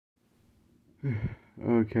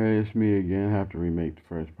Okay, it's me again. I have to remake the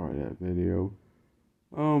first part of that video.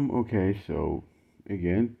 Okay, so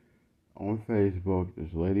again, on Facebook,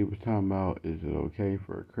 this lady was talking about, is it okay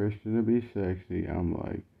for a Christian to be sexy? I'm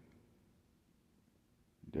like,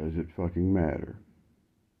 does it fucking matter?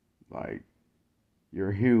 Like,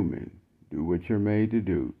 you're human. Do what you're made to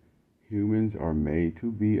do. Humans are made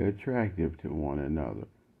to be attractive to one another.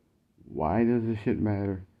 Why does this shit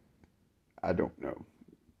matter? I don't know.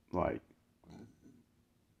 Like,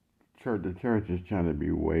 the church is trying to be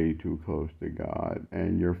way too close to God,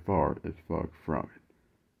 and you're far as fuck from it.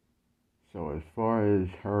 So as far as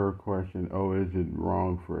her question, oh, is it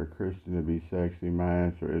wrong for a Christian to be sexy? My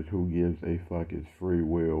answer is, who gives a fuck? It's free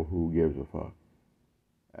will. Who gives a fuck?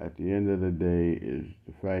 At the end of the day, is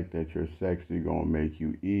the fact that you're sexy gonna make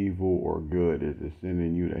you evil or good? Is it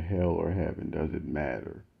sending you to hell or heaven? Does it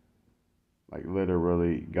matter? Like,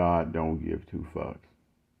 literally, God don't give two fucks.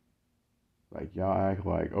 Like, y'all act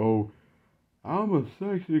like, oh, I'm a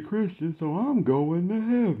sexy Christian, so I'm going to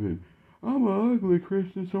heaven. I'm an ugly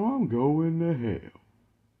Christian, so I'm going to hell.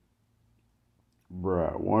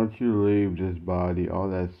 Bruh, once you leave this body, all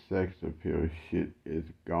that sex appeal shit is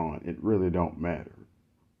gone. It really don't matter.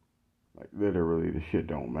 Like, literally, the shit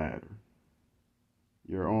don't matter.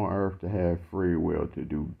 You're on earth to have free will to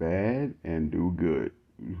do bad and do good.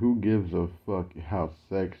 Who gives a fuck how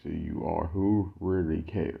sexy you are? Who really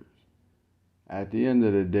cares? At the end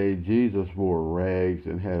of the day, Jesus wore rags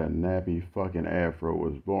and had a nappy fucking afro,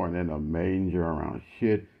 was born in a manger around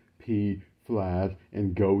shit, pee, flies,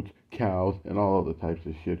 and goats, cows, and all other types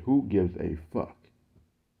of shit. Who gives a fuck?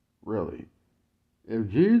 Really? If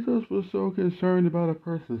Jesus was so concerned about a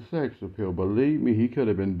person's sex appeal, believe me, he could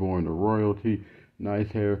have been born to royalty,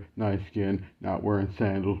 nice hair, nice skin, not wearing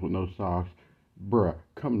sandals with no socks. Bruh,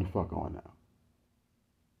 come the fuck on now.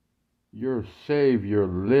 Your Savior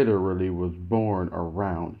literally was born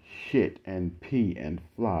around shit and pee and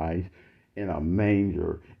flies in a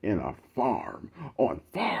manger in a farm on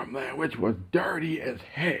farmland which was dirty as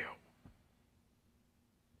hell.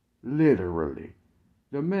 Literally.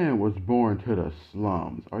 The man was born to the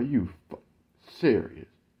slums. Are you serious?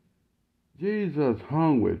 Jesus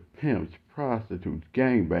hung with pimps, prostitutes,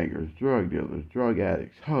 gangbangers, drug dealers, drug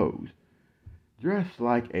addicts, hoes, dressed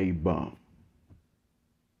like a bum.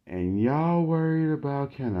 And y'all worried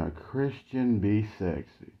about, can a Christian be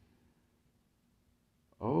sexy?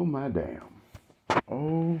 Oh my damn.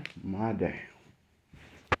 Oh my damn.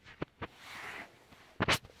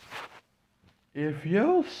 If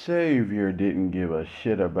your Savior didn't give a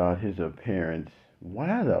shit about his appearance,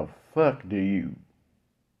 why the fuck do you?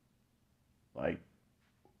 Like,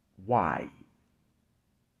 why?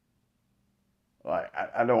 Like,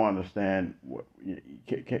 I don't understand.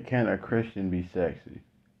 Can a Christian be sexy?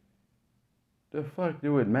 The fuck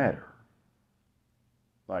do it matter?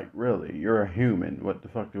 Like, really, you're a human. What the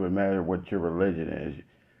fuck do it matter what your religion is?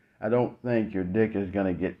 I don't think your dick is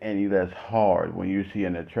gonna get any less hard when you see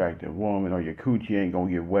an attractive woman, or your coochie ain't gonna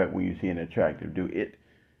get wet when you see an attractive dude.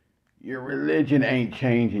 Your religion ain't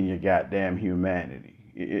changing your goddamn humanity.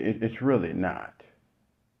 It's really not.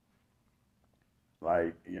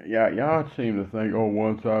 Like, yeah, y'all seem to think, oh,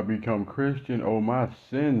 once I become Christian, oh, my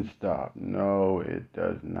sins stop. No, it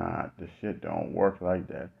does not. The shit don't work like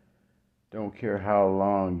that. Don't care how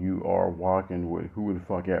long you are walking with who the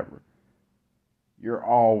fuck ever. You're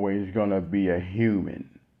always gonna be a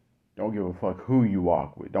human. Don't give a fuck who you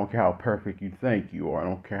walk with. Don't care how perfect you think you are.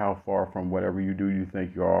 Don't care how far from whatever you do you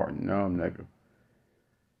think you are. No, nigga.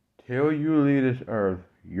 Till you leave this earth,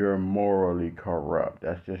 you're morally corrupt.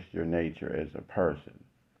 That's just your nature as a person.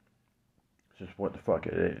 It's just what the fuck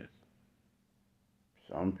it is.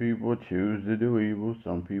 Some people choose to do evil.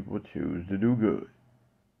 Some people choose to do good.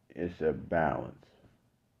 It's a balance.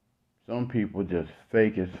 Some people just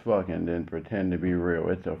fake as fuck and then pretend to be real.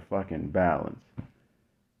 It's a fucking balance.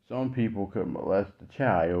 Some people could molest a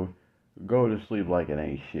child, go to sleep like it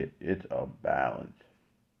ain't shit. It's a balance.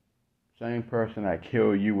 Same person that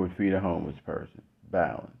kill you would feed a homeless person.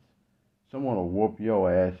 Balance. Someone will whoop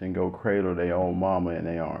your ass and go cradle their own mama in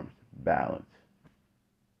their arms. Balance.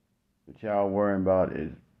 What y'all worrying about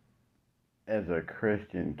is, as a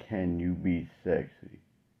Christian, can you be sexy?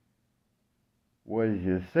 Was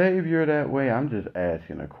your Savior that way? I'm just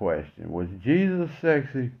asking a question. Was Jesus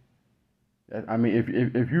sexy? I mean,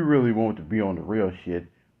 if you really want to be on the real shit,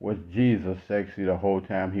 was Jesus sexy the whole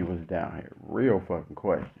time he was down here? Real fucking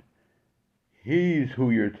question. He's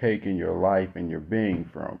who you're taking your life and your being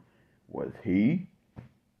from. Was he?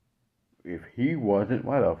 If he wasn't,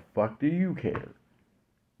 why the fuck do you care?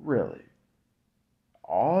 Really?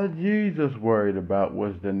 All Jesus worried about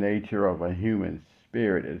was the nature of a human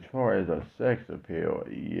spirit. As far as a sex appeal,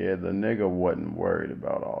 yeah, the nigga wasn't worried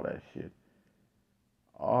about all that shit.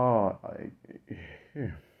 Oh,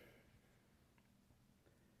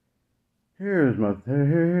 here's a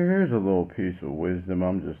little piece of wisdom.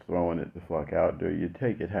 I'm just throwing it the fuck out there. You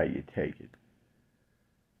take it how you take it.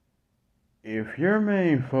 If your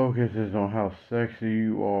main focus is on how sexy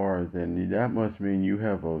you are, then that must mean you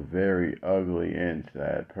have a very ugly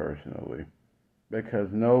inside, personally. Because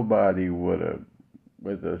nobody with a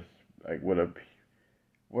like with a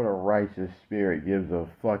righteous spirit gives a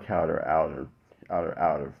fuck how their outer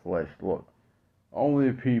flesh look.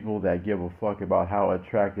 Only people that give a fuck about how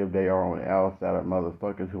attractive they are on the outside are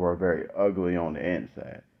motherfuckers who are very ugly on the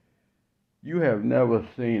inside. You have never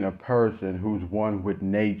seen a person who's one with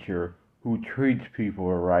nature, who treats people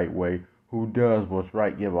the right way, who does what's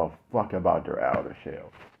right, give a fuck about their outer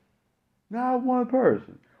shell. Not one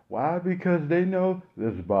person. Why? Because they know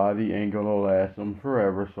this body ain't gonna last them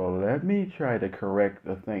forever, so let me try to correct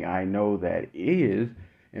the thing I know that is,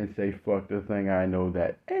 and say fuck the thing I know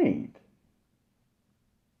that ain't.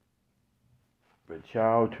 But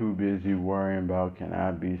y'all too busy worrying about can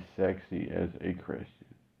I be sexy as a Christian.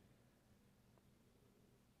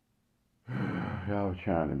 Y'all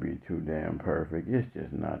trying to be too damn perfect. It's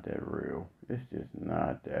just not that real. It's just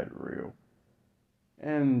not that real.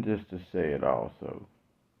 And just to say it also,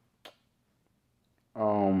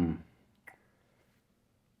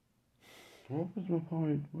 what was my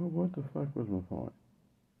point? What the fuck was my point?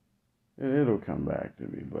 It'll come back to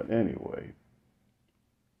me, but anyway.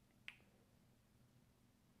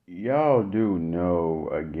 Y'all do know,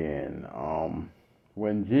 again,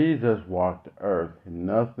 when Jesus walked the earth,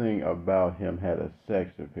 nothing about him had a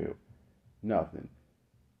sex appeal. Nothing.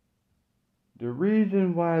 The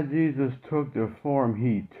reason why Jesus took the form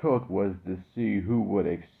he took was to see who would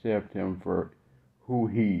accept him for who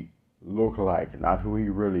he looked like, not who he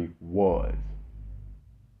really was.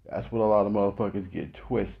 That's what a lot of motherfuckers get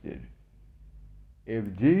twisted. If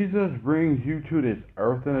Jesus brings you to this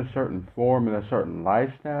earth in a certain form, in a certain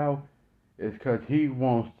lifestyle, it's because he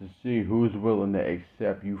wants to see who's willing to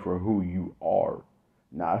accept you for who you are.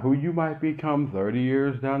 Not who you might become 30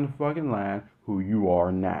 years down the fucking line, who you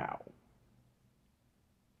are now.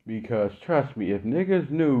 Because trust me, if niggas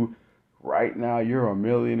knew right now you're a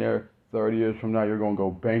millionaire, 30 years from now you're going to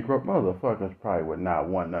go bankrupt, motherfuckers probably would not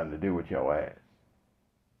want nothing to do with your ass.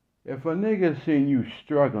 If a nigga seen you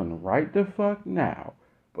struggling right the fuck now,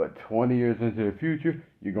 but 20 years into the future,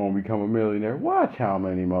 you're going to become a millionaire, watch how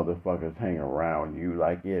many motherfuckers hang around you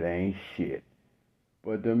like it ain't shit.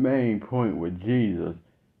 But the main point with Jesus,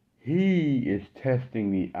 he is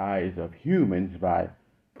testing the eyes of humans by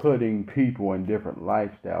putting people in different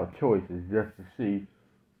lifestyle choices just to see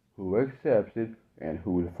who accepts it and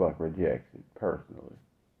who the fuck rejects it, personally.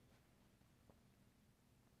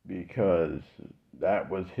 Because that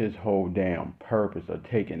was his whole damn purpose of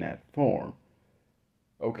taking that form.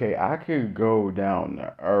 Okay, I could go down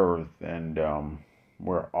to earth and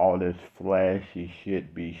where all this flashy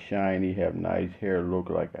shit be shiny, have nice hair, look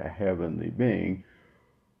like a heavenly being.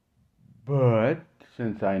 But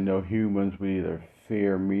since I know humans will either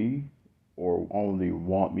fear me or only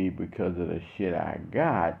want me because of the shit I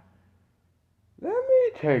got, let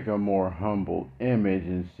me take a more humble image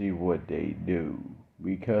and see what they do.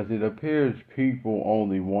 Because it appears people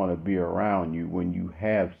only want to be around you when you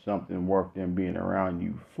have something worth them being around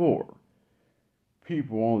you for.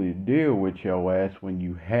 People only deal with your ass when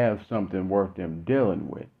you have something worth them dealing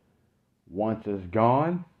with. Once it's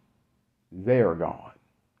gone, they're gone.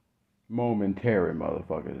 Momentary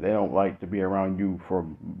motherfuckers. They don't like to be around you for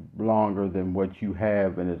longer than what you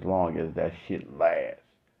have and as long as that shit lasts.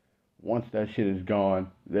 Once that shit is gone,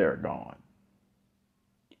 they're gone.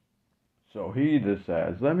 So he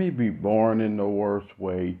decides, let me be born in the worst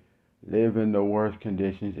way, live in the worst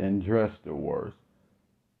conditions, and dress the worst.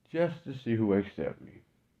 Just to see who accepts me.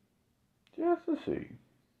 Just to see.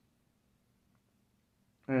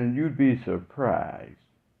 And you'd be surprised.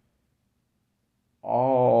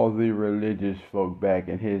 All the religious folk back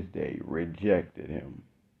in his day rejected him.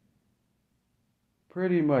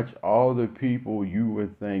 Pretty much all the people you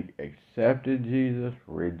would think accepted Jesus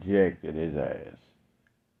rejected his ass.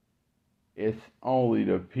 It's only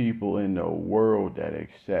the people in the world that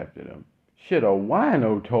accepted him. Shit, a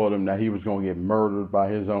wino told him that he was going to get murdered by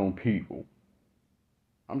his own people.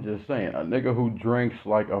 I'm just saying, a nigga who drinks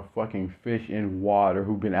like a fucking fish in water,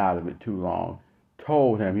 who been out of it too long,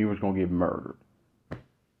 told him he was going to get murdered.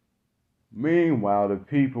 Meanwhile, the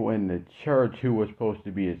people in the church who were supposed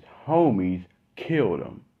to be his homies killed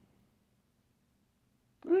him.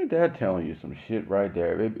 Ain't that telling you some shit right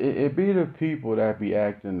there? It be the people that be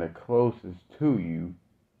acting the closest to you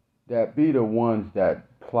that be the ones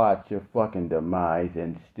that plot your fucking demise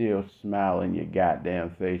and still smile in your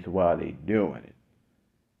goddamn face while they doing it.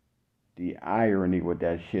 The irony with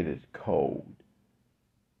that shit is cold.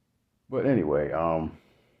 But anyway,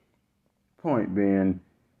 point being,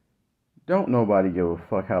 don't nobody give a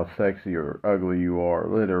fuck how sexy or ugly you are.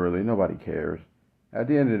 Literally, nobody cares. At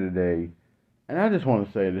the end of the day, and I just want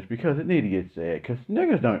to say this because it need to get said, because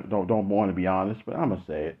niggas don't want to be honest, but I'm gonna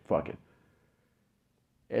say it. Fuck it.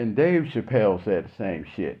 And Dave Chappelle said the same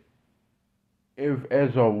shit. If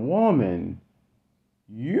as a woman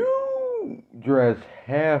you dress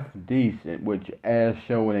half decent with your ass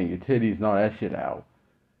showing and your titties and all that shit out,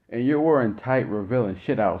 and you're wearing tight revealing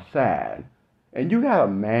shit outside, and you got a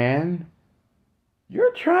man,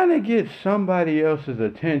 you're trying to get somebody else's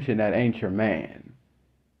attention that ain't your man.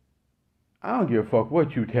 I don't give a fuck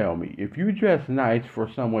what you tell me. If you dress nice for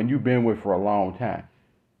someone you've been with for a long time,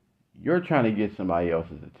 you're trying to get somebody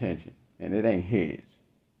else's attention, and it ain't his.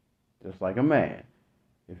 Just like a man.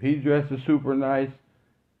 If he dresses super nice,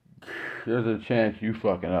 there's a chance you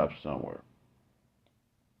fucking up somewhere.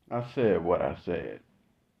 I said what I said.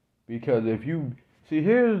 Because if you... See,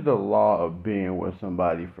 here's the law of being with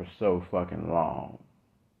somebody for so fucking long.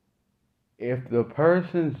 If the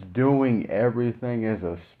person's doing everything as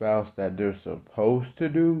a spouse that they're supposed to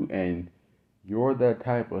do, and you're that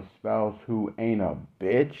type of spouse who ain't a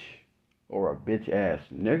bitch or a bitch ass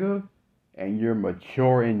nigga, and you're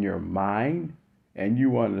mature in your mind, and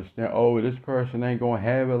you understand, oh, this person ain't gonna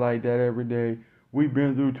have it like that every day. We've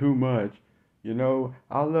been through too much. You know,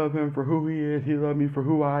 I love him for who he is. He loves me for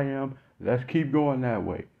who I am. Let's keep going that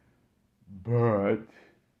way. But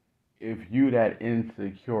if you that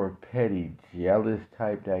insecure, petty, jealous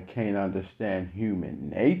type that can't understand human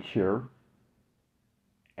nature,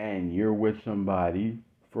 and you're with somebody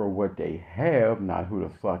for what they have, not who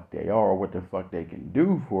the fuck they are or what the fuck they can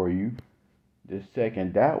do for you, the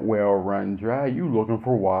second that well run dry, you looking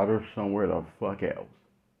for water somewhere the fuck else.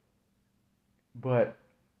 But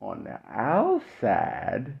on the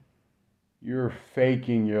outside, you're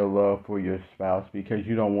faking your love for your spouse because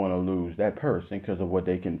you don't want to lose that person because of what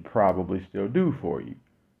they can probably still do for you.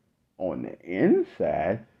 On the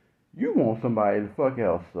inside, you want somebody the fuck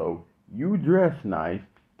else, so you dress nice,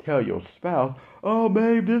 tell your spouse, oh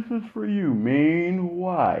babe, this is for you.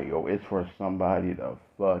 Meanwhile, it's for somebody the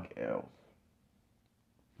fuck else.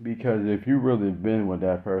 Because if you really been with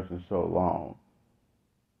that person so long,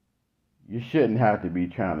 you shouldn't have to be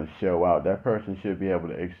trying to show out. That person should be able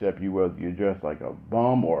to accept you whether you're dressed like a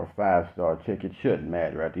bum or a 5-star chick. It shouldn't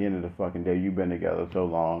matter. At the end of the fucking day, you've been together so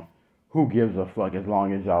long. Who gives a fuck as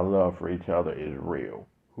long as y'all love for each other is real?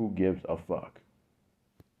 Who gives a fuck?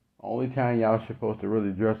 Only time y'all supposed to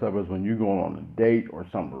really dress up is when you going on a date or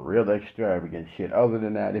some real extravagant shit. Other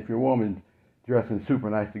than that, if your woman's dressing super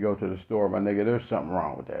nice to go to the store, my nigga, there's something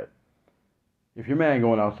wrong with that. If your man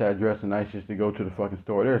going outside dressing nice just to go to the fucking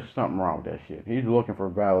store, there's something wrong with that shit. He's looking for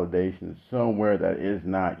validation somewhere that is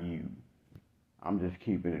not you. I'm just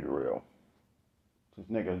keeping it real. Since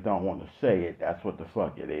niggas don't want to say it, that's what the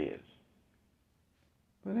fuck it is.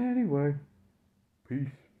 But anyway, peace.